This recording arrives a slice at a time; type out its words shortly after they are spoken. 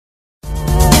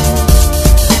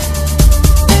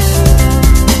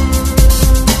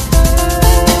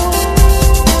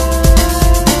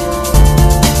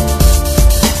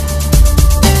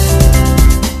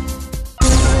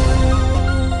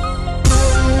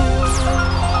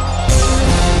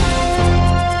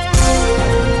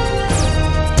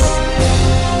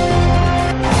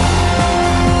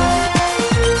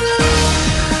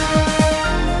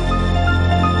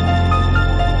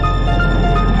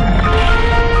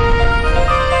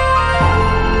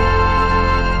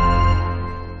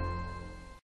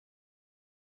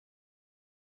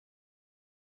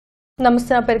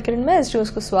నమస్తే నా పేరు కిరణ్ ఎస్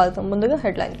న్యూస్ కు స్వాగతం ముందుగా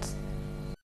హెడ్లైన్స్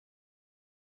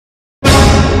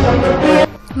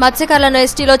మత్స్యకారులను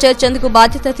ఎస్టీలో చేర్చేందుకు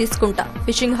బాధ్యత తీసుకుంటా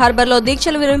ఫిషింగ్ హార్బర్లో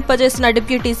దీక్షలు విరమింపజేసిన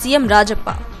డిప్యూటీ సీఎం రాజప్ప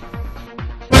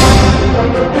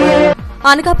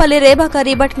అనకాపల్లి రేబాక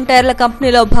రీబటన్ టైర్ల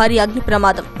కంపెనీలో భారీ అగ్ని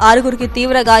ప్రమాదం 6గురికి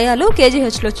తీవ్ర గాయాలు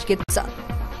కేజీహెచ్లో చికిత్స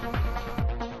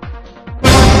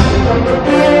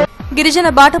గిరిజన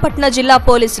బాటపట్టిన జిల్లా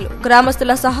పోలీసులు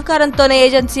గ్రామస్తుల సహకారంతోనే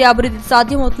ఏజెన్సీ అభివృద్ధి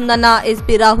సాధ్యమవుతుందన్న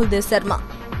ఎస్పీ రాహుల్ దేవ్ శర్మ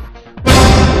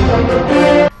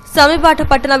సమీబాట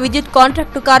పట్టణ విద్యుత్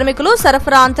కాంట్రాక్టు కార్మికులు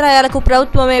సరఫరా అంతరాయాలకు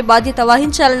ప్రభుత్వమే బాధ్యత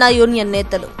వహించాలన్న యూనియన్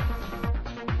నేతలు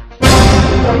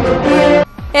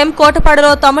ఎం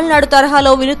కోటపాడలో తమిళనాడు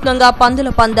తరహాలో వినూత్నంగా పందుల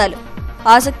పందాలు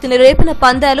ఆసక్తిని రేపిన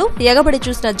పందాలు ఎగబడి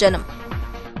చూసిన జనం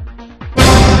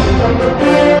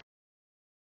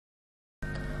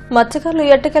మత్స్యకారులు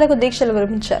ఎట్టకేలకు దీక్షలు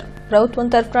విరమించారు. ప్రభుత్వం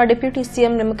తరఫున డిప్యూటీ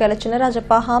సీఎం నిమ్మకాయల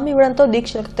చినరాజప్ప హామీ ఇవ్వడంతో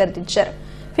దీక్షలకు తెరదించారు.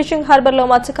 ఫిషింగ్ హార్బర్లో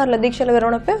మత్స్యకారుల దీక్షల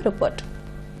విరమణపై రిపోర్ట్.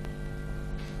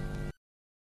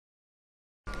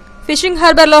 ఫిషింగ్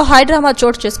హార్బర్లో హైడ్రామా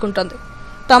చోటు చేసుకుంటోంది.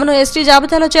 తమను ఎస్టీ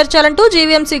జాబితాలో చేర్చాలంటూ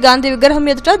జీవీఎంసీ గాంధీ విగ్రహం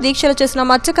ఎదుట దీక్షలు చేసిన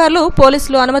మత్స్యకారులు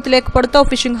పోలీసులు అనుమతి లేకపోవడంతో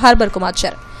ఫిషింగ్ హార్బర్ కు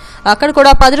మార్చారు. అక్కడ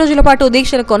కూడా 10 రోజుల పాటు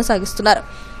దీక్షలు కొనసాగిస్తున్నారు.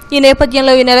 ఈ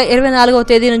నేపథ్యంలో ఈ నెల 24వ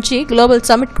తేదీ నుంచి గ్లోబల్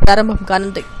సమ్మిట్ ప్రారంభం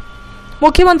కానుంది.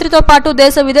 ముఖ్యమంత్రితో పాటు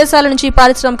దేశ విదేశాల నుంచి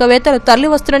పారిశ్రామికవేత్తలు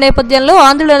తరలివస్తున్న నేపథ్యంలో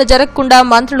ఆందోళన జరగకుండా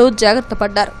మంత్రులు జాగ్రత్త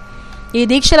పడ్డారు. ఈ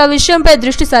దీక్షల విషయంపై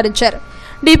దృష్టి సారించారు.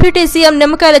 Deputy CM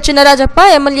Nimmakayala Chinarajappa,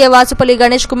 MLA Vasupalli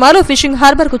Ganesh Kumar fishing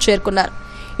harbour కు చేరుకున్నారు.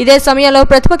 ఇదే సమయంలో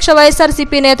ప్రతిపక్ష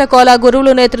వైఎస్ఆర్సీపీ నేత కోలా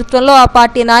గురువులు నేతృత్వంలో ఆ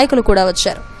పార్టీ నాయకులు కూడా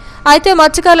వచ్చారు. అయితే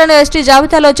మత్స్యకారులను ఎస్టీ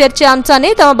జాబితాలో చేర్చే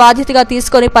అంశాన్ని తమ బాధ్యతగా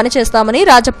తీసుకుని పనిచేస్తామని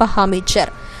రాజప్ప హామీ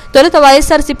ఇచ్చారు. తొలుత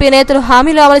వైఎస్ఆర్సీపీ నేతలు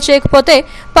హామీలు అమలు చేయకపోతే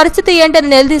పరిస్థితి ఏంటని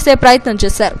నిలదీసే ప్రయత్నం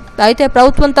చేశారు. అయితే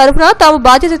ప్రభుత్వం తరఫున తాము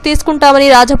బాధ్యత తీసుకుంటామని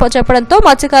రాజప్ప చెప్పడంతో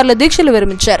మత్స్యకారుల దీక్షలు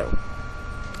విరమించారు.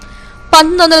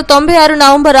 1996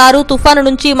 నవంబర్ 6 తుఫాను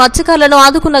నుంచి మత్స్యకారులను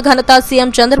ఆదుకున్న ఘనత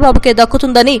సీఎం చంద్రబాబుకే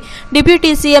దక్కుతుందని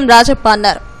డిప్యూటీ సీఎం రాజప్ప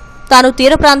అన్నారు. తాను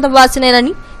తీర ప్రాంతం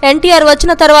వాసినేనని, ఎన్టీఆర్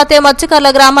వచ్చిన తర్వాతే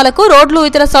మత్స్యకారుల గ్రామాలకు రోడ్లు,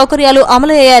 ఇతర సౌకర్యాలు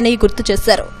అమలయ్యాయని గుర్తు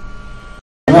చేశారు.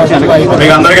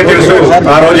 మీకు అందరికీ తెలుసు,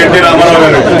 ఆ రోజు ఎన్టీ రామారావు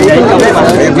గారు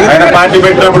ఆయన పార్టీ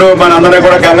పెట్టినప్పుడు మనందరూ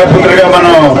కూడా గంగాపుత్రులుగా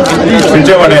మనం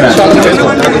పిలిచేవాడు. ఆయన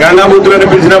గంగాపుత్రులని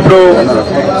పిలిచినప్పుడు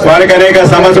వారికి అనేక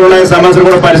సమస్యలు ఉన్నాయి, సమస్యలు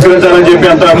కూడా పరిష్కరించాలని చెప్పి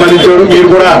అంత అమ్మదించారు. మీరు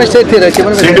కూడా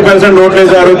 20% ఓట్లు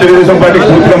వేశారు, తెలుగుదేశం పార్టీకి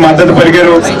పూర్తిగా మద్దతు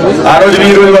పలికారు. ఆ రోజు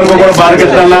ఈ రోజు వరకు కూడా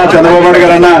బాలకృష్ణ అన్న, చంద్రబాబు నాయుడు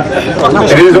గారు అన్న,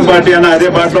 తెలుగుదేశం పార్టీ అన్న అదే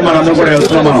పార్టీలో మనందరం కూడా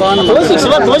వెళ్తున్నాం.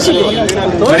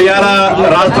 మరి ఇలా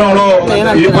రాష్ట్రంలో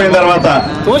వెళ్ళిపోయిన తర్వాత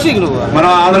మనం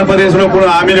ఆంధ్రప్రదేశ్ లో కూడా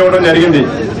హామీలు ఇవ్వడం జరిగింది.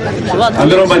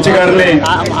 అందులో మత్స్యకారుల్ని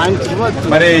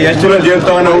మరి ఎస్టీలో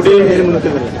చేరుతామని ఒకటి,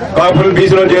 కాపులు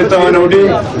బీసీలో చేరుతామని ఒకటి,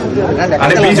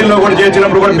 అని బీసీలో కూడా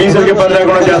చేర్చినప్పుడు కూడా బీసీలకి ఇబ్బంది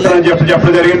లేకుండా చేస్తారని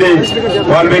చెప్పడం జరిగింది.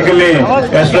 వాల్మీకుల్ని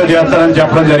ఎస్టీలో చేస్తారని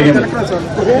చెప్పడం జరిగింది.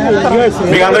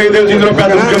 మీకు అందరికీ తెలుసు, ఇందులో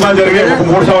పెద్ద ఉద్యమాలు జరిగాయి.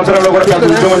 3 సంవత్సరాల్లో కూడా పెద్ద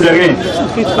ఉద్యమం జరిగాయి.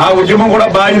 ఆ ఉద్యమం కూడా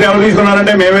బాధ్యత ఎవరు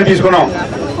తీసుకున్నారంటే మేమే తీసుకున్నాం.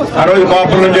 ఆ రోజు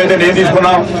కాపుల నుంచి అయితే నేను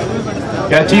తీసుకున్నాం,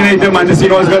 ఎస్టీని అయితే మంచి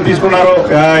శ్రీనివాస్ గారు తీసుకున్నారు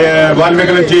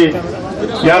వాల్మీకి నుంచి.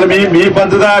 ఇవాళ మీ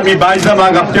పద్ధత, మీ బాధ్యత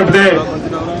మాకు అప్పు చెప్తే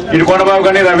ఇటు కొండబాబు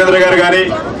కానీ, రవీంద్ర గారు కానీ,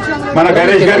 మన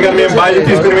గణేష్ గారు కానీ మేము బాధ్యత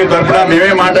తీసుకుని మీ తరఫున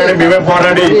మేమే మాట్లాడి, మేమే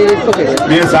పోరాడి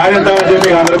మేము సాధిస్తామని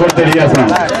చెప్పి అందరూ కూడా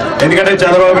తెలియజేస్తున్నాం. ఎందుకంటే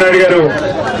చంద్రబాబు నాయుడు గారు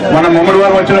మన ముమ్మడి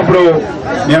వారం వచ్చినప్పుడు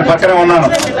నేను పక్కనే ఉన్నాను,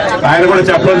 ఆయన కూడా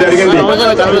చెప్పడం జరిగింది.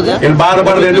 వీళ్ళు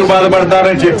బాధపడదు, ఎందుకు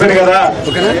బాధపడతారని చెప్పారు కదా,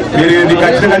 మీరు ఇది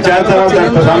ఖచ్చితంగా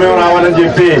చేస్తారని సమయం రావాలని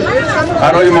చెప్పి ఆ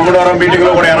రోజు మంగళవారం మీటింగ్ లో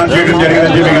కూడా అనౌన్స్ చేయడం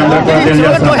జరిగిందని చెప్పి అందరూ కూడా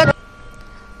తెలియజేస్తున్నారు.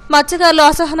 మత్స్యకారులు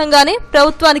అసహనంగానే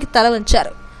ప్రభుత్వానికి తల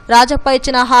వంచారు. రాజప్ప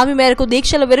ఇచ్చిన హామీ మేరకు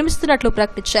దీక్షలు విరమిస్తున్నట్లు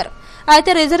ప్రకటించారు.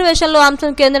 అయితే రిజర్వేషన్లు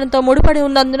అంశం కేంద్రంతో ముడిపడి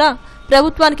ఉన్నందున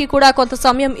ప్రభుత్వానికి కూడా కొంత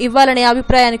సమయం ఇవ్వాలనే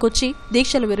అభిప్రాయానికి వచ్చి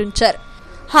దీక్షలు విరమించారు.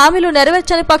 హామీలు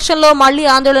నెరవేర్చని పక్షంలో మళ్లీ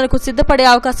ఆందోళనకు సిద్ధపడే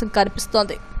అవకాశం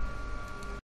కనిపిస్తోంది.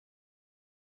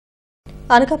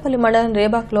 అనకాపల్లి మండలం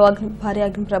రేబాక్లో భారీ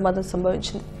అగ్ని ప్రమాదం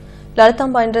సంభవించింది.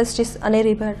 లలితాంబ ఇండస్ట్రీస్ అనే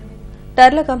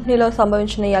టైర్ల కంపెనీలో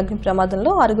సంభవించిన ఈ అగ్ని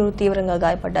ప్రమాదంలో 6గురు తీవ్రంగా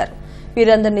గాయపడ్డారు.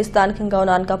 వీరందరినీ స్థానికంగా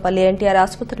ఉన్న అనకాపల్లి ఎన్టీఆర్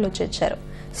ఆసుపత్రిలో చేర్చారు.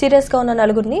 సీరియస్ గా ఉన్న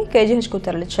 4గురిని కేజీహెచ్ కు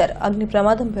తరలించారు. అగ్ని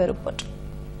ప్రమాదంపై రిపోర్ట్.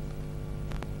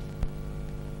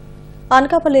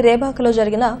 అనకాపల్లి రేబాకలో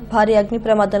జరిగిన భారీ అగ్ని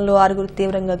ప్రమాదంలో 6గురు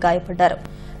తీవ్రంగా గాయపడ్డారు.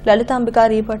 లలితాంబిక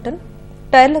రీబటన్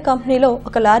టైర్ల కంపెనీలో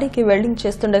ఒక లారీకి వెల్డింగ్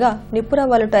చేస్తుండగా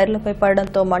నిప్పురవ్వలు టైర్లపై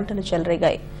పడడంతో మంటలు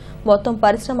చెలరేగాయి. మొత్తం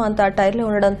పరిశ్రమ అంతా టైర్లు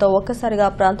ఉండడంతో ఒక్కసారిగా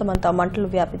ప్రాంతమంతా మంటలు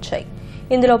వ్యాపించాయి.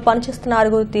 ఇందులో పనిచేస్తున్న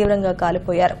 6గురు తీవ్రంగా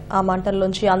కాలిపోయారు. ఆ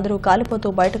మంటల్లోంచి అందరూ కాలిపోతూ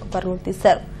బయటకు పరుగులు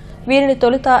తీశారు. వీరిని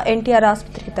తొలుత ఎన్టీఆర్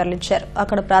ఆసుపత్రికి తరలించారు.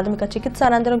 అక్కడ ప్రాథమిక చికిత్స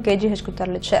అనంతరం కేజీహెచ్ కు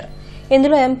తరలించారు.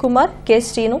 ఇందులో ఎం Kumar, K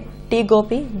Srinu, T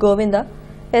Gopi, Govinda,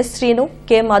 yes Srinu,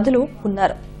 K మధులు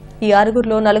ఉన్నారు. ఈ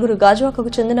 6గురిలో 4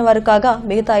 గాజువాకకు చెందినవారు కాగా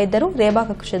మిగతా 2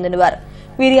 రేబాకకు చెందినవారు.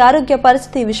 వీరి ఆరోగ్య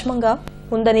పరిస్థితి విషమంగా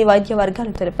ఉందని వైద్య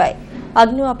వర్గాలు తెలిపాయి.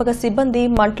 అగ్నిమాపక సిబ్బంది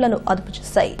మంటలను అదుపు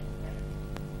చేశాయి.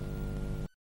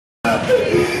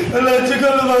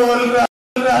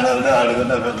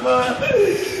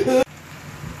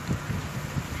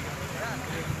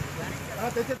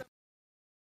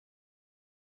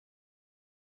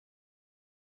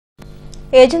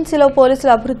 ఏజెన్సీలో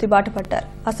పోలీసులు అభివృద్ది బాటపట్టారు.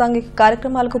 అసాంఘిక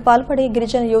కార్యక్రమాలకు పాల్పడి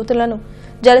గిరిజన యువతులను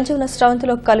జనజీవన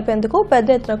స్రవంతిలోకి కలిపేందుకు పెద్ద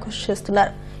ఎత్తున కృషి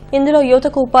చేస్తున్నారు. ఇందులో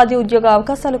యువతకు ఉపాధి, ఉద్యోగ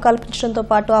అవకాశాలు కల్పించడంతో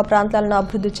పాటు ఆ ప్రాంతాలను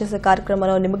అభివృద్ది చేసే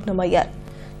కార్యక్రమంలో నిమగ్నమయ్యారు.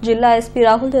 జిల్లా ఎస్పీ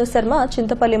రాహుల్ దేవ్ శర్మ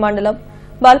చింతపల్లి మండలం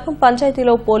బల్పం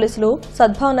పంచాయతీలో పోలీసులు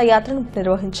సద్భావన యాత్రను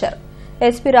నిర్వహించారు.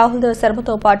 ఎస్పీ రాహుల్ దేవ్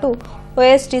శర్మతో పాటు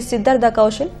ఓఎస్టీ సిద్ధార్థ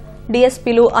కౌశల్,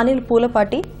 డీఎస్పీలు అనిల్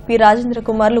పూలపాటి, పి రాజేంద్ర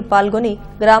కుమార్లు పాల్గొని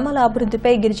గ్రామాల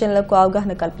అభివృద్దిపై గిరిజనులకు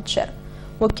అవగాహన కల్పించారు.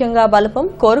 ముఖ్యంగా బలపం,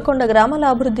 కోరుకొండ గ్రామాల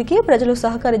అభివృద్దికి ప్రజలు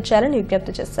సహకరించాలని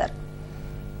విజ్ఞప్తి చేశారు.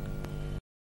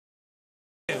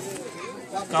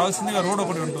 కావాల్సిందిగా రోడ్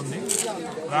ఒకటి ఉంటుంది,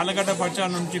 రాళ్లగడ్డ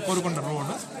పచ్చాల నుంచి కోరుకొండ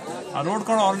రోడ్. ఆ రోడ్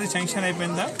కూడా ఆల్రెడీ శాంక్షన్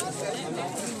అయిపోయిందా,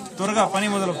 త్వరగా పని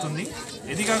మొదలవుతుంది.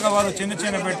 ఎదిగాక వాళ్ళు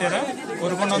చిన్న పెట్టారా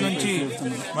కోరుకొండ నుంచి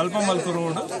బల్పం వరకు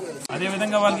రోడ్.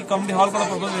 అదేవిధంగా వాళ్ళకి కమ్యూనిటీ హాల్ కూడా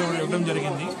ప్రపోజల్ ఇవ్వడం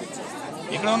జరిగింది.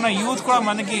 ఇక్కడ ఉన్న యూత్ కూడా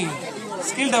మనకి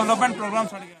స్కిల్ డెవలప్మెంట్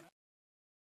ప్రోగ్రామ్స్ అడిగారు.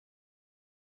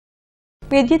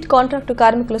 విద్యుత్ కాంట్రాక్టు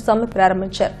కార్మికులు సమ్మె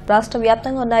ప్రారంభించారు. రాష్ట్ర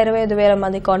వ్యాప్తంగా ఉన్న 25,000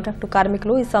 మంది కాంట్రాక్టు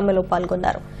కార్మికులు ఈ సమ్మెలో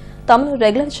పాల్గొన్నారు. తమను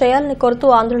రెగ్యులర్ చేయాలని కోరుతూ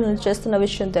ఆందోళనలు చేస్తున్న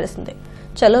విషయం తెలిసిందే.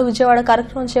 చలో విజయవాడ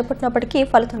కార్యక్రమం చేపట్టినప్పటికీ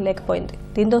ఫలితం లేకపోయింది.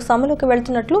 దీంతో సమ్మెలోకి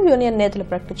వెళ్తున్నట్లు యూనియన్ నేతలు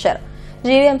ప్రకటించారు.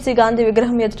 జీవీఎంసీ గాంధీ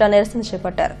విగ్రహం ఎదుట నిరసన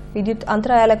చేపట్టారు. విద్యుత్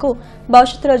అంతరాయాలకు,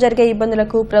 భవిష్యత్తులో జరిగే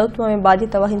ఇబ్బందులకు ప్రభుత్వమే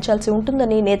బాధ్యత వహించాల్సి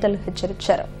ఉంటుందని నేతలు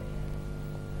హెచ్చరించారు.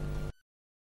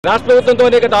 రాష్ట్ర ప్రభుత్వంతో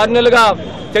గత 6 నెలలుగా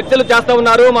చర్చలు చేస్తా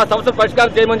ఉన్నారు మా సమస్యలు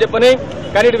పరిష్కారం చేయమని చెప్పని.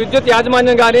 కానీ ఇటు విద్యుత్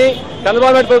యాజమాన్యం కానీ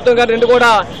చంద్రబాబు నాయుడు ప్రభుత్వం కానీ 2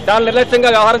 కూడా చాలా నిర్లక్ష్యంగా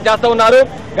వ్యవహారం చేస్తా ఉన్నారు.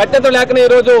 గత్యంతరం లేకనే ఈ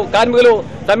రోజు కార్మికులు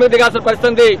సమ్మె దిగాల్సిన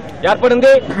పరిస్థితి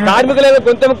ఏర్పడింది. కార్మికులు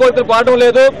గొంతెమ్మ కోరికలు కోరడం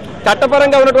లేదు.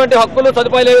 చట్టపరంగా ఉన్నటువంటి హక్కులు,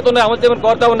 సదుపాయాలు ఏవైతున్నాయో అమలు చేయమని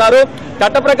కోరుతా ఉన్నారు.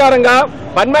 చట్ట ప్రకారంగా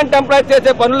పర్మనెంట్ ఎంప్లాయీస్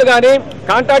చేసే పనులు కానీ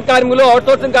కాంట్రాక్ట్ కార్మికులు,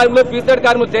 అవుట్సోర్సింగ్ కార్మికులు, పీసీఆర్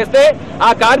కార్మికులు చేస్తే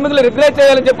ఆ కార్మికులు రెగ్యులేట్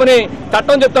చేయాలని చెప్పని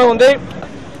చట్టం చెప్తా ఉంది.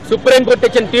 సుప్రీంకోర్టు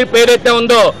ఇచ్చిన తీర్పు ఏదైతే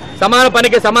ఉందో సమాన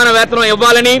పనికి సమాన వేతనం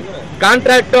ఇవ్వాలని,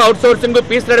 కాంట్రాక్ట్, అవుట్సోర్సింగ్,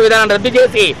 పీసీఆర్ విధానాన్ని రద్దు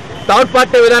చేసి, థర్డ్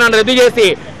పార్టీ విధానాన్ని రద్దు చేసి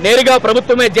నేరుగా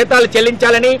ప్రభుత్వమే జీతాలు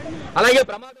చెల్లించాలని, అలాగే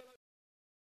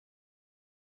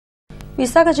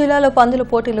విశాఖ జిల్లాలో పందుల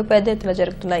పోటీలు పెద్ద ఎత్తున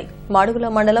జరుగుతున్నాయి. మాడుగుల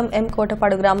మండలం ఎం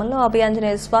కోటపాడు గ్రామంలో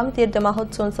అభయాంజనేయ స్వామి తీర్థ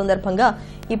మహోత్సవం సందర్భంగా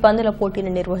ఈ పందుల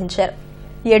పోటీని నిర్వహించారు.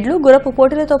 ఎడ్లు, గుర్రపు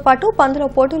పోటీలతో పాటు పందుల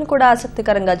పోటీలు కూడా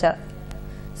ఆసక్తికరంగా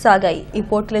సాగాయి. ఈ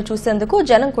పోటీలు చూసేందుకు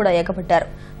జనం కూడా ఎగబడ్డారు.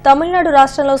 తమిళనాడు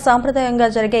రాష్ట్రంలో సాంప్రదాయంగా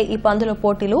జరిగే ఈ పందుల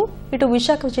పోటీలు ఇటు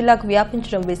విశాఖ జిల్లాకు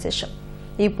వ్యాపించడం విశేషం.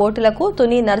 ఈ పోటీలకు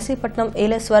తుని, నరసీపట్నం,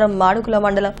 ఏలేశ్వరం, మాడుగుల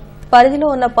మండలం పరిధిలో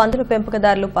ఉన్న పందుల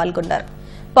పెంపకదారులు పాల్గొన్నారు.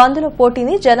 పందుల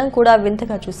పోటీని జనం కూడా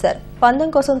వింతగా చూశారు. పందెం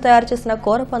కోసం తయారు చేసిన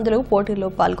కోర పందులు పోటీల్లో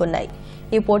పాల్గొన్నాయి.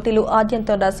 ఈ పోటీలు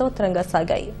ఆద్యంతం రసవత్తరంగా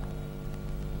సాగాయి.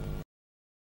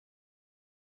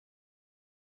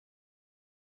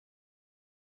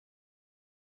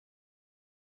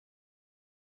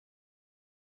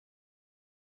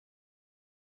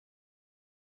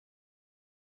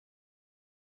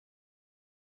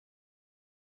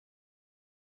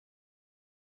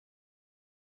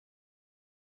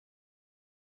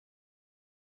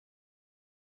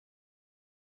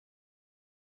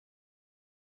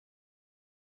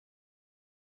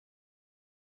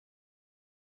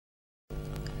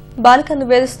 బాలికను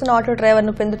వేధిస్తున్న ఆటో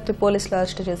డ్రైవర్ను పెందుర్తి పోలీసులు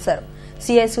అరెస్టు చేశారు.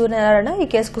 సీఐ సూర్యనారాయణ ఈ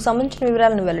కేసుకు సంబంధించిన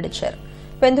వివరాలను వెల్లడించారు.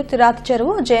 పెందుర్తి రాతి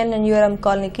చెరువు జేఎన్ఎన్యూఆర్ఎం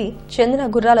కాలనీకి చెందిన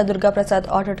గుర్రాల దుర్గాప్రసాద్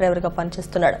ఆటో డ్రైవర్గా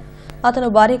పనిచేస్తున్నాడు. అతను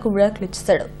భార్యకు విడాకులు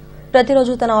ఇచ్చాడు.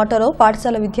 ప్రతిరోజు తన ఆటోలో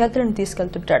పాఠశాల విద్యార్థులను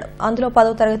తీసుకెళ్తుంటాడు. అందులో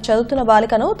 10వ తరగతి చదువుతున్న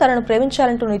బాలికను తనను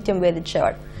ప్రేమించాలంటూ నిత్యం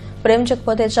వేధించేవాడు.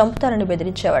 ప్రేమించకపోతే చంపుతారని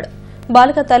బెదిరించేవాడు.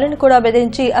 బాలిక తల్లిని కూడా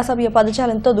బెదిరించి అసభ్య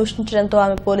పదజాలంతో దూషించడంతో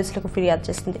ఆమె పోలీసులకు ఫిర్యాదు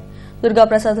చేసింది.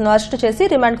 దుర్గాప్రసాద్ను అరెస్టు చేసి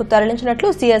రిమాండ్కు తరలించినట్లు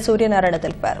సీఐ సూర్యనారాయణ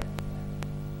తెలిపారు.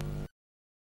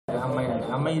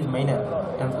 అమ్మాయి మైనర్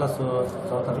 10th క్లాస్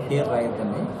చదువుతారు, క్లియర్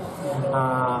రాయొద్దండి.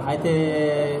 అయితే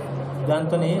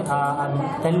దాంతో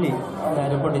తల్లి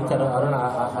రిపోర్ట్ ఇచ్చారు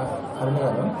అరుణ్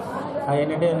గారు.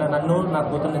 ఏంటంటే నన్ను నా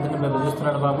కూతుర్ని ఇద్దరిని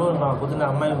బెదిరిస్తున్నాడు బాబు, మా కూతుర్ని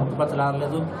అమ్మాయిలు ముక్కుపచ్చలు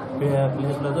ఆడలేదు,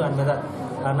 పిలిచలేదు, అని మీద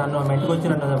నన్ను ఇంటికి వచ్చి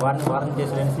నన్ను వారం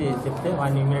చేసాడనేసి చెప్తే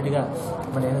వాడిని ఇమీడియట్గా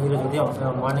మన ఈరోజు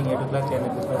ఉదయం మార్నింగ్ 8 o'clock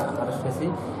అరెస్ట్ చేసి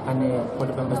అన్ని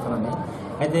కోర్టు పంపిస్తున్నాను.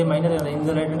 అయితే మైనర్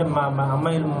ఇందులో ఏంటంటే మా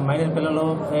అమ్మాయిలు మైనర్ పిల్లలు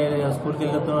స్కూల్కి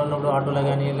వెళ్తున్నప్పుడు ఆటోలో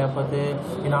కానీ లేకపోతే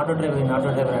నేను ఆటో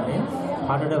డ్రైవర్ అని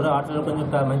ఆటోలో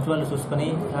కొంచెం మంచి వాళ్ళు చూసుకొని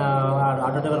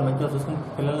ఆటో డ్రైవర్ మంచి వాళ్ళు చూసుకుని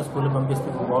పిల్లల్ని స్కూల్కి పంపిస్తే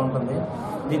బాగుంటుంది.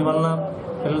 దీనివల్ల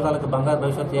పిల్లల తాలూకు బంగారు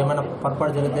భవిష్యత్తు ఏమైనా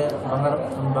పొరపాటు జరిగితే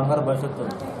బంగారు భవిష్యత్తు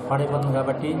పాడైపోతుంది.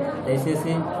 కాబట్టి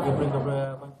దయచేసి ఇప్పుడు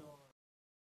కొంచెం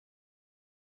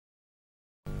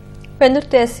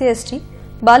పెందుర్తి SC/ST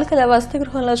బాలికల వసతి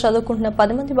గృహంలో చదువుకుంటున్న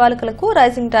 10 మంది బాలికలకు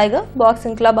rising tiger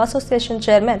boxing club association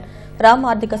chairman Ram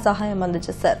ఆర్థిక సహాయం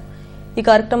అందజేశారు. ఈ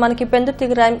కార్యక్రమానికి పెందుర్తి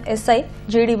గ్రామ SI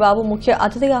GD బాబు ముఖ్య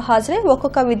అతిథిగా హాజరై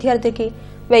ఒక్కొక్క విద్యార్థికి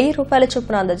 1000 రూపాయల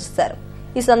చొప్పున అందజేశారు.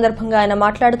 ఈ సందర్భంగా ఆయన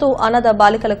మాట్లాడుతూ అనాథ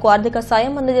బాలికలకు ఆర్థిక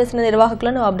సాయం అందజేసిన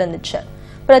నిర్వాహకులను అభినందించారు.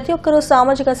 ప్రతి ఒక్కరూ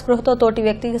సామాజిక స్పృహతో తోటి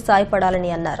వ్యక్తికి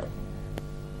సాయపడాలని అన్నారు.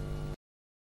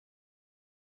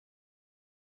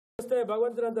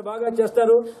 భగవంతుడు అంత బాగా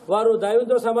చేస్తారు, వారు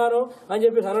దైవంతో సమానం అని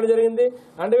చెప్పి అనడం జరిగింది.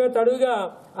 అండవే తడువుగా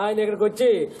ఆయన ఇక్కడికి వచ్చి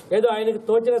ఏదో ఆయనకు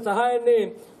తోచిన సహాయాన్ని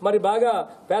మరి బాగా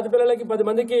పేద పిల్లలకి 10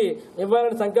 మందికి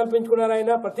ఇవ్వాలని సంకల్పించుకున్నారు.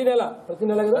 ఆయన ప్రతి నెల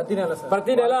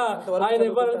ఆయన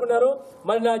ఇవ్వాలనుకున్నారు.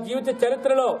 మరి నా జీవిత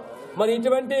చరిత్రలో మరి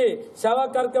ఇటువంటి సేవా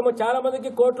కార్యక్రమం చాలా మందికి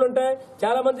కోట్లుంటాయి,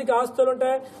 చాలా మందికి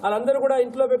ఆస్తులుంటాయి. వాళ్ళందరూ కూడా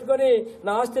ఇంట్లో పెట్టుకుని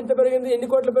నా ఆస్తి ఎంత పెరిగింది, ఎన్ని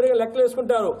కోట్లు పెరిగి లెక్కలు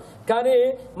వేసుకుంటారు. కానీ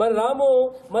మరి రాము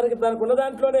మరి తనకున్న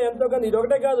దాంట్లోనే ఎంతో కానీ ఇది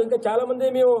ఒకటే కాదు, ఇంకా చాలా మంది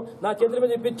మేము నా చేతుల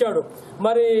మీద ఇప్పించాడు.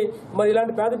 మరి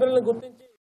ఇలాంటి పేద పిల్లలను గుర్తించి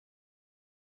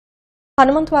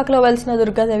హనుమంతవాకలో వెలిసిన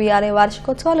దుర్గాదేవి ఆలయ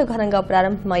వార్షికోత్సవాలు ఘనంగా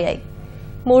ప్రారంభమయ్యాయి.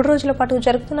 3 రోజుల పాటు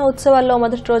జరుగుతున్న ఉత్సవాల్లో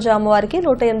మొదటి రోజు అమ్మవారికి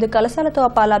 108 కలశాలతో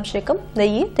పాలాభిషేకం,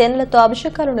 నెయ్యి, తేనెలతో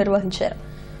అభిషేకాలు నిర్వహించారు.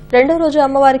 రెండో రోజు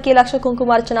అమ్మవారికి 1,00,000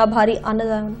 కుంకుమార్చన, భారీ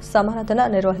అన్నదాన సమారాధన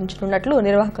నిర్వహించనున్నట్లు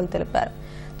నిర్వాహకులు తెలిపారు.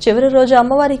 చివరి రోజు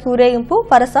అమ్మవారికి ఊరేగింపు,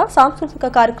 పరస,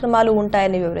 సాంస్కృతిక కార్యక్రమాలు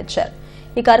ఉంటాయని వివరించారు.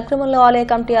 ఈ కార్యక్రమంలో ఆలయ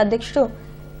కమిటీ అధ్యక్షుడు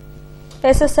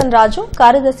SSN రాజు,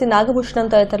 కార్యదర్శి నాగభూషణం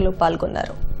తదితరులు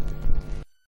పాల్గొన్నారు.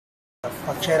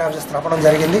 క్షీరాంశ స్థాపనం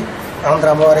జరిగింది.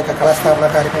 అనంతరం అమ్మవారికి కళాస్థాపన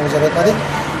కార్యక్రమం జరుగుతుంది.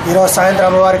 ఈరోజు సాయంత్రం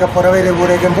అమ్మవారికి పురవేలి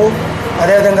ఊరేగింపు,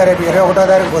 అదేవిధంగా రేపు 21వ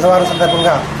తారీఖు బుధవారం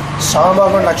సందర్భంగా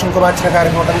స్వామివారి లక్ష్మీ కుమార్చన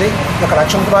కార్యక్రమం ఉంటుంది. ఈ యొక్క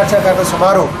లక్ష్మీ కుమార్చన కార్యక్రమం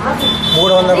సుమారు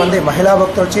 300 మంది మహిళా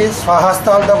భక్తులు వచ్చి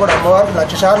స్వహస్తాలతో కూడా అమ్మవారికి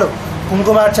 1,00,000 సార్లు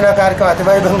కుంకుమార్చన కార్యక్రమం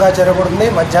అతివైభవంగా జరగబడుతుంది.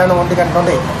 మధ్యాహ్నం 1 గంట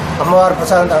నుండి అమ్మవారి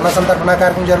ప్రసాదం అన్న సంతర్పణ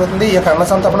కార్యక్రమం జరుగుతుంది. ఈ యొక్క అన్న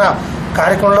సంతర్పణ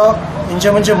కార్యక్రమంలో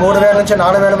ఇంచుమించు 3,000 నుంచి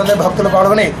 4,000 మంది భక్తులు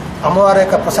పాల్గొని అమ్మవారి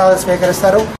యొక్క ప్రసాదం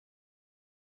స్వీకరిస్తారు.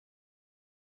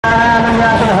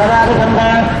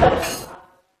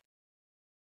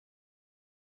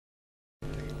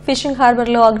 ఫిషింగ్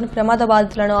హార్బర్లో అగ్ని ప్రమాద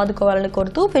బాధితులను ఆదుకోవాలని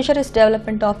కోరుతూ ఫిషరీస్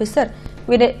డెవలప్మెంట్ ఆఫీసర్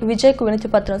విజయ్కు వినతి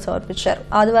పత్రం సమర్పించారు.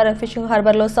 ఆదివారం ఫిషింగ్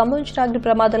హార్బర్లో సంభవించిన అగ్ని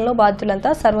ప్రమాదంలో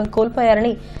బాధితులంతా సర్వం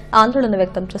కోల్పోయారని ఆందోళన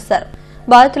వ్యక్తం చేశారు.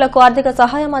 బాధితులకు ఆర్థిక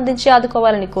సహాయం అందించి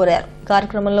ఆదుకోవాలని కోరారు.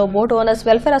 కార్యక్రమంలో బోట్ ఓనర్స్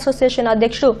వెల్ఫేర్ అసోసియేషన్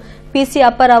అధ్యక్షుడు PC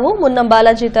అప్పారావు, మున్నం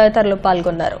బాలాజీ తదితరులు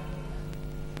పాల్గొన్నారు.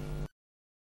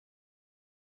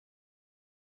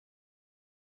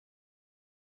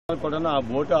 ఆ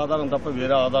బోటు ఆధారం తప్ప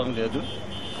వేరే ఆధారం లేదు.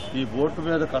 ఈ బోటు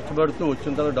మీద కష్టపడుతూ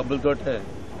వచ్చిన తర్వాత డబ్బులతోటే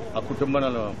ఆ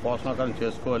కుటుంబాన్ని పోషణాకారం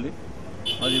చేసుకోవాలి.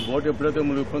 అది ఈ బోటు ఎప్పుడైతే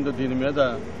మునిగిపోయిందో దీని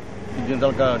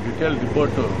తరక డీటెయిల్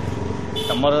రిపోర్టు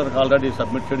MR గారికి ఆల్రెడీ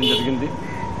సబ్మిట్ చేయడం జరిగింది.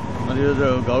 మరి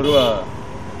గౌరవ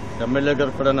ఎమ్మెల్యే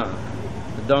గారు కూడా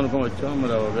ఇద్దామనుకుని వచ్చాం.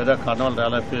 మరి వేరే కారణాలు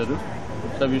రాలేకపోయారు.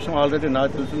 సో విషయం ఆల్రెడీ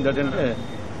నాకు తెలిసింది ఏంటంటే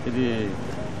ఇది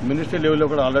మినిస్ట్రీ లెవెల్లో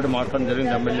కూడా ఆల్రెడీ మాట్లాడడం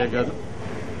జరిగింది ఎమ్మెల్యే గారు.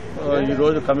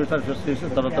 ఈరోజు కమిషనర్ ఫిషరీస్,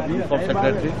 తర్వాత ప్రిన్సిపల్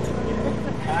సెక్రటరీ,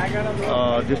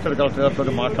 డిస్ట్రిక్ట్ కలెక్టర్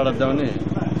గారితో మాట్లాడద్దామని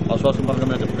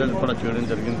అశ్వాసంపరంగా రిప్రజెంట్ కూడా చేయడం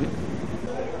జరిగింది.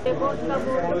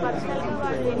 పర్సనల్గా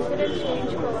వాళ్ళు ఇన్సూరెన్స్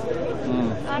చేయించుకోవాలి,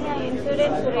 కానీ ఆ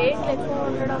ఇన్సూరెన్స్ రేట్లు ఎక్కువ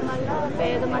ఉండడం వల్ల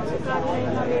పేద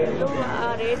మత్స్యకారులైన వీళ్ళు ఆ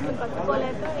రేట్లు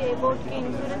కట్టుకోలేక ఏ బోట్కి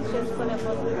ఇన్సూరెన్స్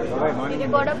చేసుకోలేకపోతున్నారు. ఇది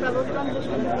కూడా ప్రభుత్వం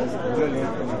దృష్టికి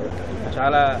తీసుకుంటున్నారు.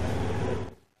 చాలా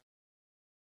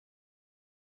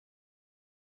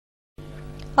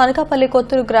అనకాపల్లి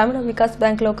కొత్తూరు గ్రామీణ వికాస్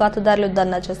బ్యాంకులో ఖాతాదారులు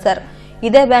ధర్నా చేశారు.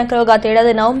 ఇదే బ్యాంకులో గత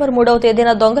ఏడాది నవంబర్ 3వ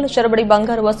తేదీన దొంగలు చొరబడి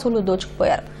బంగారు వస్తువులు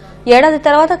దోచుకుపోయారు. ఏడాది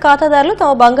తర్వాత ఖాతాదారులు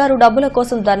తమ బంగారు డబ్బుల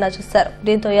కోసం ధర్నా చేశారు.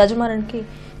 దీంతో యజమానికి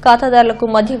ఖాతాదారులకు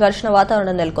మధ్య ఘర్షణ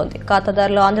వాతావరణం నెలకొంది.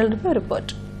 ఖాతాదారులు ఆందోళనపై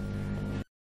రిపోర్ట్.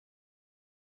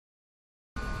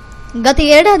 గత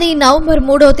ఏడాది నవంబర్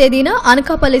 3వ తేదీన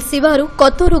అనకాపల్లి శివారు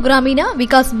కొత్తూరు గ్రామీణ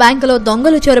వికాస్ బ్యాంకులో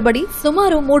దొంగలు చొరబడి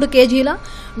సుమారు 3 కేజీల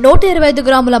 125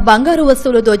 గ్రాముల బంగారు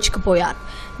వస్తువులు దోచుకుపోయారు.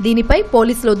 దీనిపై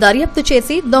పోలీసులు దర్యాప్తు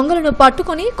చేసి దొంగలను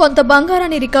పట్టుకుని కొంత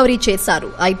బంగారాన్ని రికవరీ చేశారు.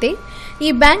 అయితే ఈ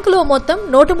బ్యాంకులో మొత్తం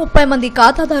 130 మంది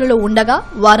ఖాతాదారులు ఉండగా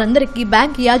వారందరికీ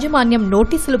బ్యాంక్ యాజమాన్యం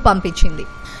నోటీసులు పంపించింది.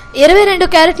 22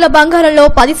 క్యారెట్ల బంగారంలో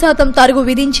 10% తరుగు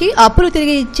విధించి అప్పులు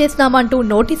తిరిగి ఇచ్చేస్తామంటూ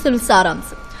నోటీసులు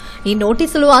సారాంశం. ఈ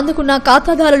నోటీసులు అందుకున్న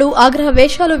ఖాతాదారులు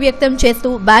ఆగ్రహవేశాలు వ్యక్తం చేస్తూ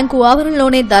బ్యాంకు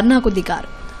ఆవరణలోనే ధర్నాకు దిగారు.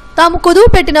 తాము కుదువు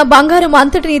పెట్టిన బంగారం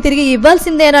అంతటినీ తిరిగి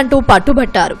ఇవ్వాల్సిందేనంటూ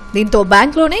పట్టుబట్టారు. దీంతో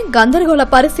బ్యాంకులోనే గందరగోళ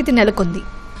పరిస్థితి నెలకొంది.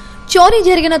 చోరీ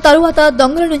జరిగిన తరువాత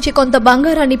దొంగల నుంచి కొంత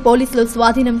బంగారాన్ని పోలీసులు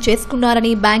స్వాధీనం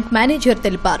చేసుకున్నారని బ్యాంక్ మేనేజర్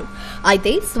తెలిపారు.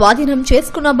 అయితే స్వాధీనం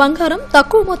చేసుకున్న బంగారం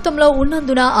తక్కువ మొత్తంలో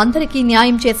ఉన్నందున అందరికీ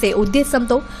న్యాయం చేసే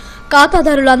ఉద్దేశంతో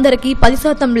ఖాతాదారులందరికీ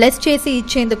 10% లెస్ చేసి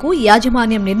ఇచ్చేందుకు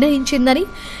యాజమాన్యం నిర్ణయించిందని,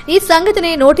 ఈ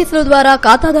సంగతిని నోటీసుల ద్వారా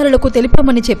ఖాతాదారులకు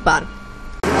తెలిపామని చెప్పారు.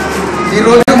 ఈ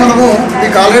రోజు మనము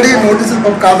మీకు ఆల్రెడీ నోటీసులు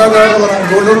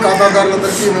గోల్డ్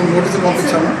ఖాతాదారులందరికీ మేము నోటీసులు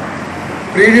పంపించాము.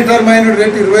 ప్రీ డిటర్మైన్డ్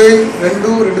రేట్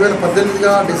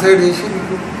 22/2018గా డిసైడ్ చేసి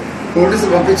మీకు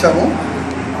నోటీసులు పంపించాము.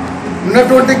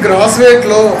 ఉన్నటువంటి గ్రాస్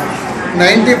రేట్లో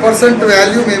 90%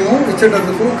 వాల్యూ మేము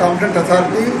ఇచ్చేటందుకు కాంపిటెంట్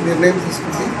అథారిటీ నిర్ణయం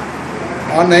తీసుకుంది.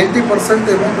 ఆ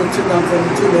 90% అమౌంట్ వచ్చిన దాంట్లో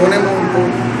నుంచి లోన్ అమౌంట్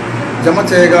జమ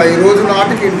చేయగా ఈ రోజు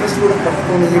నాటికి ఇంట్రెస్ట్ కూడా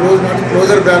పట్టుకొని ఈ రోజు నాటికి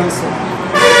క్లోజర్ బ్యాలెన్స్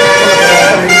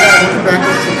బ్యాంక్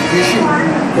చేసి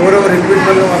ఎవరెవరు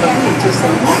ఇండివిజువల్గా వాళ్ళకి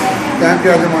ఇచ్చేస్తాము బ్యాంక్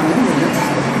యాజమాన్యం.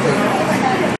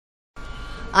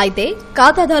 అయితే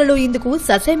ఖాతాదారులు ఇందుకు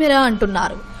ససేమిరా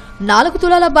అంటున్నారు. 4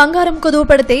 తులాల బంగారం కుదువు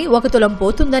పెడితే 1 తులం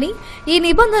పోతుందని, ఈ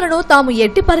నిబంధనను తాము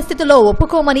ఎట్టి పరిస్థితుల్లో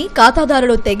ఒప్పుకోమని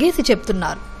ఖాతాదారులు తెగేసి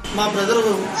చెప్తున్నారు. మా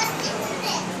బ్రదరు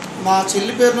మా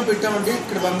చెల్లి పేరును పెట్టామండి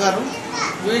ఇక్కడ బంగారం.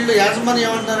 వీళ్ళు యాజమాన్యం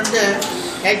ఏమంటారంటే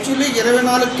యాక్చువల్లీ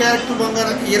 24 క్యారెక్టర్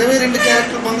బంగారానికి 22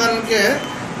 క్యారెక్టర్ బంగారానికే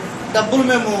డబ్బులు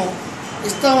మేము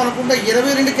ఇస్తామనుకుంటే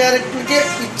 22 క్యారెక్టర్కే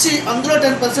ఇచ్చి అందులో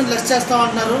 10% లెస్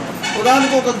చేస్తామంటున్నారు.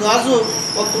 ఉదాహరణకు ఒక గాజు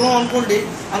 1 తులం అనుకోండి,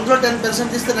 అందులో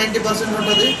 10% ఇస్తే 90%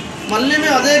 ఉంటుంది. మళ్ళీ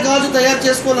మేము అదే గాజు తయారు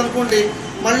చేసుకోవాలనుకోండి,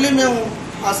 మళ్ళీ మేము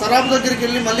ఆ సరాబు దగ్గరికి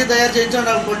వెళ్ళి మళ్ళీ తయారు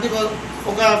చేయించండి,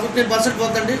 ఒక 15%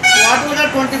 పోతుంది. టోటల్గా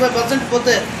 25%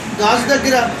 పోతే గాజు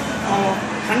దగ్గర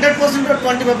 100%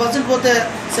 25% పోతే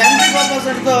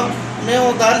 75%తో మేము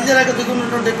దారిద్ర్యరేఖ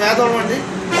దిగున్నటువంటి పేదవాళ్ళం అండి.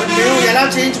 మేము ఎలా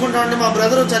చేయించుకుంటామండి? మా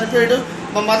బ్రదరు చనిపోయాడు,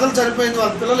 మా మదర్ చనిపోయింది,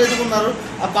 వాళ్ళ పిల్లలు ఎదుగున్నారు,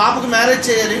 ఆ పాపకు మ్యారేజ్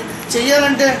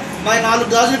చేయాలంటే మా 4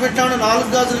 గాజులు పెట్టామండి. 4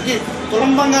 గాజులకి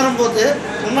తులం బంగారం పోతే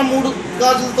ఉన్న 3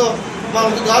 గాజులతో మా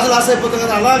గాజులు ఆశ అయిపోతుంది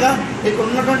కదా. అలాగా ఇక్కడ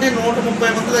ఉన్నటువంటి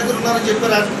 130 మంది దగ్గర ఉన్నారని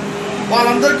చెప్పారు.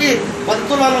 వాళ్ళందరికీ 10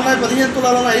 తులాలు ఉన్నాయి, 15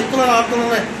 తులాలు ఉన్నాయి, 5 తులాలు 6 తులాలు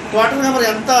ఉన్నాయి. టోటల్గా మరి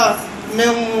ఎంత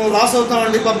మేము లాస్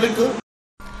అవుతామండి పబ్లిక్.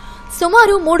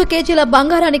 సుమారు 3 కేజీల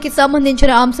బంగారానికి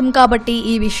సంబంధించిన అంశం కాబట్టి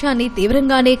ఈ విషయాన్ని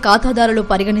తీవ్రంగానే ఖాతాదారులు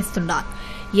పరిగణిస్తున్నారు.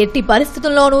 ఎట్టి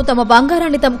పరిస్థితుల్లోనూ తమ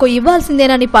బంగారాన్ని తమకు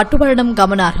ఇవ్వాల్సిందేనని పట్టుబడడం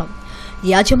గమనార్హం.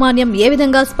 యాజమాన్యం ఏ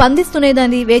విధంగా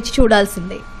స్పందిస్తున్నదని వేచి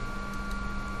చూడాల్సిందే.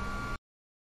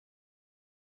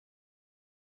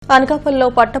 అనకాపల్లిలో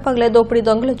పట్టపగలే దోపిడీ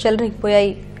దొంగలు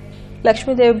చెలరేగిపోయాయి.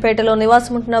 లక్ష్మీదేవిపేటలో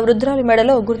నివాసముంటున్న వృద్ధురాలి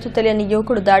మెడలో గుర్తు తెలియని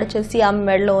యువకుడు దాడి చేసి ఆమె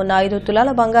మెడలో ఉన్న 5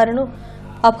 తులాల బంగారును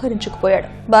అపహరించుకుపోయాడు.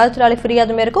 బాధితురాలి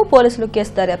ఫిర్యాదు మేరకు పోలీసులు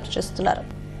కేసు దర్యాప్తు చేస్తున్నారు.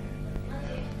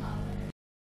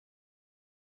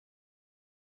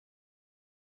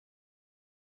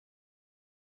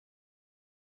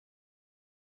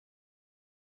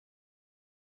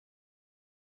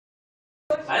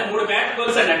 అది 3 బ్యాట్లు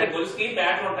కొలుసండి, అంటే గొలుసుకి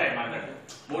బ్యాట్లు ఉంటాయి అన్నమాట.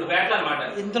 3 బ్యాట్లు అన్నమాట.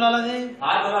 ఎంత తులాలది?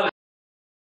 6 తులాలు.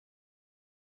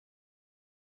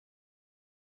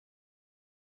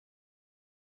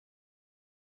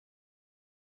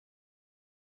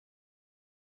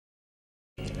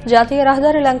 జాతీయ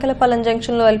రహదారి లంకెలపాలెం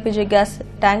జంక్షన్లో ఎల్పీజీ గ్యాస్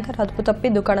ట్యాంకర్ అదుపు తప్పి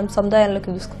దుకాణం సముదాయంలోకి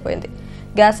దూసుకుపోయింది.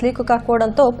 గ్యాస్ లీక్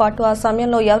కాకపోవడంతో పాటు ఆ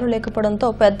సమయంలో ఎవరూ లేకపోవడంతో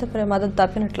పెద్ద ప్రమాదం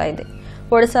తప్పినట్లయింది.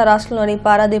 ఒడిశా రాష్ట్రంలోని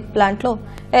పారాదీప్ ప్లాంట్లో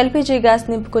ఎల్పీజీ గ్యాస్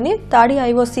నింపుకుని తాడి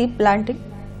ఐఓసీ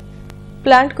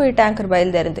ప్లాంట్కు ఈ ట్యాంకర్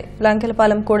బయలుదేరింది.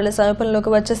 లంకెలపాలెం కూడల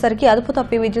సమీపంలోకి వచ్చేసరికి అదుపు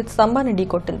తప్పి విద్యుత్ స్తంభాన్ని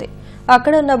ఢీకొట్టింది.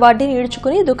 అక్కడ ఉన్న వడ్డీని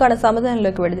ఈడ్చుకుని దుకాణ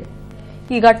సముదాయంలోకి వెళ్లింది.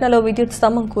 ఈ ఘటనలో విద్యుత్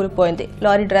స్తంభం కూలిపోయింది.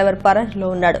 లారీ డ్రైవర్ పరారీలో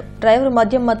ఉన్నాడు. డ్రైవర్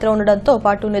మద్యం మాత్రం ఉండడంతో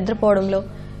పాటు నిద్రపోవడంలో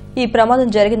ఈ ప్రమాదం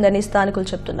జరిగిందని స్థానికులు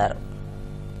చెబుతున్నారు.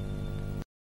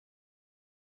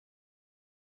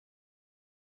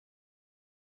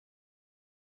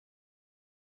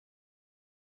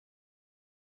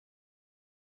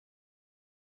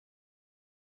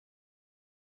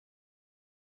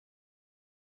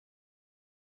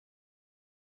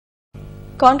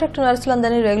 కాంట్రాక్టు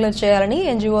నర్సులందరినీ రెగ్యులర్ చేయాలని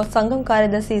ఎన్జీఓ సంఘం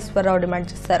కార్యదర్శి ఈశ్వరరావు డిమాండ్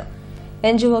చేశారు.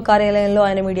 ఎన్జీఓ కార్యాలయంలో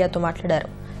ఆయన మీడియాతో మాట్లాడారు.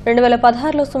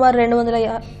 2016లో సుమారు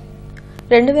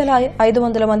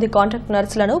 2,500 మంది కాంట్రాక్టు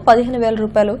నర్సులను 15,000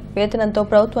 రూపాయలు వేతనంతో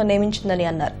ప్రభుత్వం నియమించిందని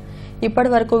అన్నారు.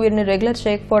 ఇప్పటి వరకు వీరిని రెగ్యులర్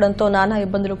చేయకపోవడంతో నానా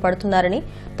ఇబ్బందులు పడుతున్నారని,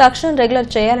 తక్షణం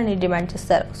రెగ్యులర్ చేయాలని డిమాండ్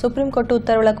చేశారు. సుప్రీంకోర్టు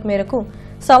ఉత్తర్వుల మేరకు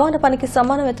సమాన పనికి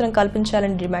సమాన వేతనం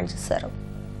కల్పించాలని డిమాండ్ చేశారు.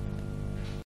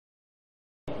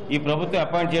 ఈ ప్రభుత్వం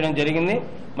అపాయింట్ చేయడం జరిగింది.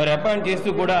 మరి అపాయింట్ చేస్తూ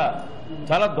కూడా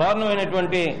చాలా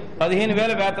దారుణమైనటువంటి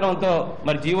 15,000 వేతనంతో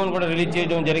మరి జీవోను కూడా రిలీజ్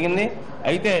చేయడం జరిగింది.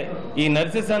 అయితే ఈ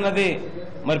నర్సెస్ అన్నది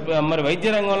మరి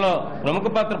వైద్య రంగంలో ప్రముఖ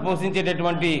పాత్ర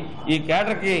పోషించేటటువంటి ఈ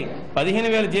కేడర్కి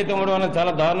 15,000 జీతం ఇవ్వడం అనేది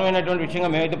చాలా దారుణమైనటువంటి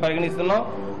విషయంగా మేమైతే పరిగణిస్తున్నాం.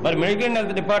 మరి మెడికల్ అండ్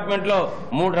హెల్త్ డిపార్ట్మెంట్లో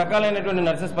 3 రకాలైనటువంటి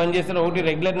నర్సెస్ పనిచేస్తున్నారు. ఒకటి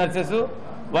రెగ్యులర్ నర్సెస్,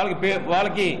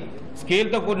 వాళ్ళకి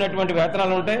స్కేల్తో కూడినటువంటి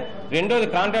వేతనాలు ఉంటాయి. రెండోది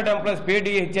కాంట్రాక్ట్ ఎంప్లాయీస్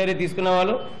PDHRA తీసుకున్న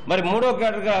వాళ్ళు. మరి మూడో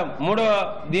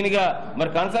దీనిగా మరి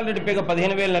కన్సల్టెంట్ పేగా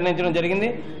 15,000 నిర్ణయించడం జరిగింది.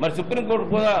 మరి సుప్రీంకోర్టు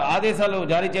కూడా ఆదేశాలు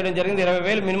జారీ చేయడం జరిగింది.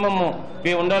 20,000 మినిమం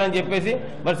పే ఉండాలని చెప్పేసి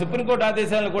మరి సుప్రీంకోర్టు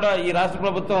ఆదేశాలను కూడా ఈ రాష్ట్ర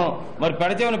ప్రభుత్వం మరి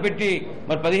పెడచెవిన పెట్టి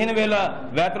మరి 15,000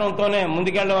 వేతనంతోనే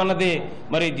ముందుకెళ్ళడం అన్నది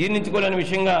మరి జీర్ణించుకోలేని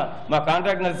విషయంగా మా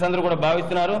కాంట్రాక్ట్ నర్సెస్ అందరూ కూడా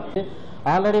భావిస్తున్నారు.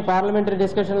 ఆల్రెడీ పార్లమెంటరీ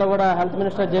డిస్కషన్లో కూడా health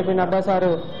minister JP Nadda sir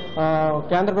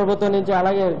కేంద్ర ప్రభుత్వం నుంచి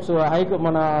అలాగే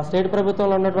మన స్టేట్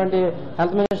ప్రభుత్వంలో ఉన్నటువంటి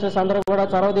హెల్త్ మినిస్టర్స్ అందరూ కూడా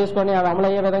చొరవ తీసుకొని అవి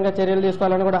అమలయ్యే విధంగా చర్యలు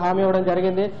తీసుకోవాలని కూడా హామీ ఇవ్వడం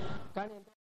జరిగింది. కానీ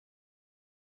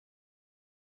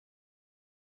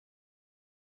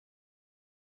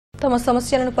తమ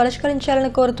సమస్యలను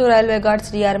పరిష్కరించాలని కోరుతూ రైల్వే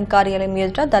గార్డ్స్ DRM కార్యాలయం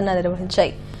ఎదుట ధర్నా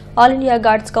నిర్వహించాయి. ఆల్ ఇండియా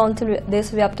గార్డ్స్ కౌన్సిల్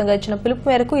దేశవ్యాప్తంగా ఇచ్చిన పిలుపు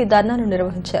మేరకు ఈ ధర్నాను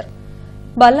నిర్వహించారు.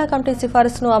 బల్లా కమిటీ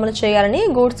సిఫారసును అమలు చేయాలని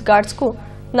గూడ్స్ గార్డ్స్ కు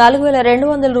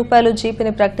 4,200 రూపాయలు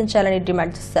జీపీని ప్రకటించాలని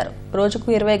డిమాండ్ చేశారు. రోజుకు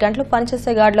 20 గంటలు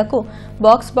పనిచేసే గార్డులకు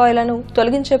బాక్స్ బాయ్లను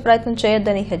తొలగించే ప్రయత్నం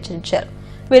చేయొద్దని హెచ్చరించారు.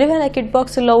 విలువైన కిట్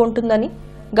బాక్సుల్లో ఉంటుందని,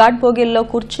 గార్డ్ బోగీల్లో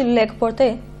కుర్చీలు లేకపోతే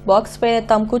బాక్స్ పైనే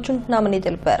తాము కూర్చుంటున్నామని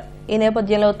తెలిపారు. ఈ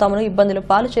నేపథ్యంలో తమను ఇబ్బందులు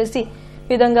పాలు చేసి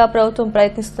విధంగా ప్రభుత్వం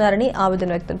ప్రయత్నిస్తున్నారని ఆవేదన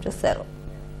వ్యక్తం చేశారు.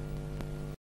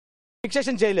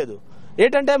 ఫిక్సేషన్ చేయలేదు.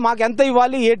 ఏంటంటే మాకు ఎంత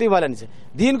ఇవ్వాలి, ఏటి ఇవ్వాలని.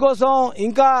 దీనికోసం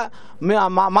ఇంకా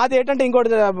మాది ఏంటంటే ఇంకోటి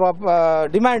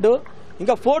డిమాండ్,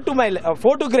 ఇంకా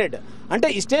 4 గ్రేడ్ అంటే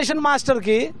ఈ స్టేషన్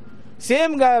మాస్టర్కి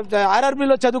సేమ్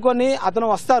RRBలో చదువుకొని అతను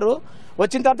వస్తారు,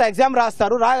 వచ్చిన తర్వాత ఎగ్జామ్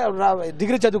రాస్తారు,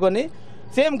 డిగ్రీ చదువుకొని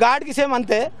సేమ్ గార్డ్కి సేమ్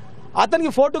అంతే.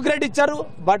 అతనికి 4 గ్రేడ్ ఇచ్చారు,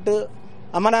 బట్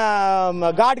మన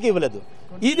గార్డ్కి ఇవ్వలేదు.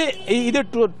 ఇది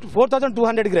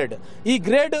 4,200 గ్రేడ్. ఈ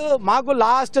గ్రేడ్ మాకు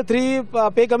లాస్ట్ 3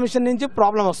 పే కమిషన్ నుంచి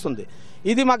ప్రాబ్లం వస్తుంది.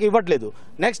 ఇది మాకు ఇవ్వట్లేదు.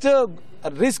 నెక్స్ట్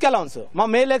రిస్క్ అలౌన్స్ మా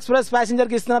మెయిల్ ఎక్స్ప్రెస్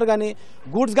ప్యాసింజర్కి ఇస్తున్నారు, కానీ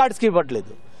గూడ్స్ గార్డ్స్కి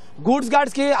ఇవ్వట్లేదు. గూడ్స్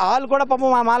గార్డ్స్కి ఆల్ కూడా పాపం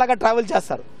మాలాగా ట్రావెల్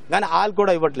చేస్తారు, కానీ ఆల్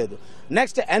కూడా ఇవ్వట్లేదు.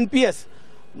 Next NPS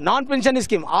non pension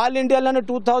scheme all ఇండియాలోనే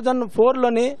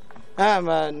 2004లోని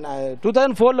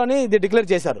ఇది డిక్లేర్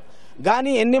చేశారు,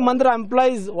 కానీ ఎన్ని మంది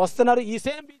ఎంప్లాయీస్ వస్తున్నారు ఈ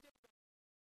సేమ్.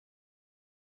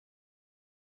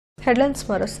 హెడ్లైన్స్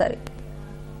మరోసారి.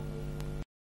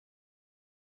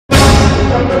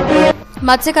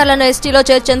 మత్స్యకారులను ఎస్టీలో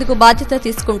చేర్చేందుకు బాధ్యత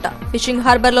తీసుకుంటా. ఫిషింగ్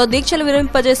హార్బర్లో దీక్షలు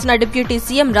విరమింపజేసిన డిప్యూటీ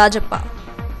సీఎం రాజప్ప.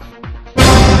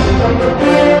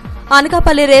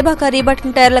 అనకాపల్లి రేబాక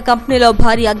రీబటన్ టైర్ల కంపెనీలో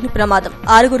భారీ అగ్ని ప్రమాదం.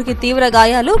 6గురికి తీవ్ర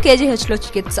గాయాలు, KGHలో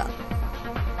చికిత్స.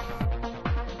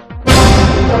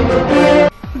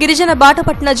 గిరిజన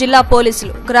బాటపట్టిన జిల్లా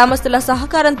పోలీసులు. గ్రామస్తుల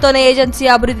సహకారంతోనే ఏజెన్సీ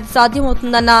అభివృద్ధి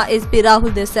సాధ్యమవుతుందన్న ఎస్పీ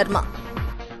రాహుల్ దేశర్మ.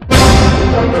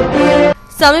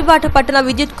 సమీబాట పట్టణ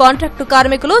విద్యుత్ కాంట్రాక్టు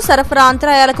కార్మికులు సరఫరా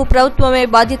అంతరాయాలకు ప్రభుత్వమే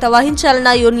బాధ్యత వహించాలన్న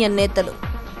యూనియన్ నేతలు.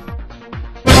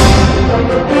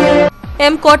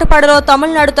 కోటపాడలో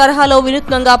తమిళనాడు తరహాలో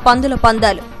వినూత్నంగా పందుల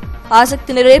పందాలు.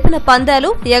 ఆసక్తిని రేపిన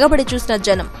పందాలు, ఎగబడి చూసిన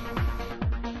జనం.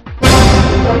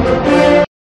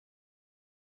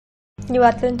 ఈ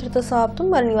వార్తలు ఇంతటితో సమాప్తం.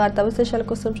 మరిన్ని వార్తా విశేషాల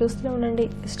కోసం చూస్తూనే ఉండండి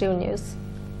SDV న్యూస్.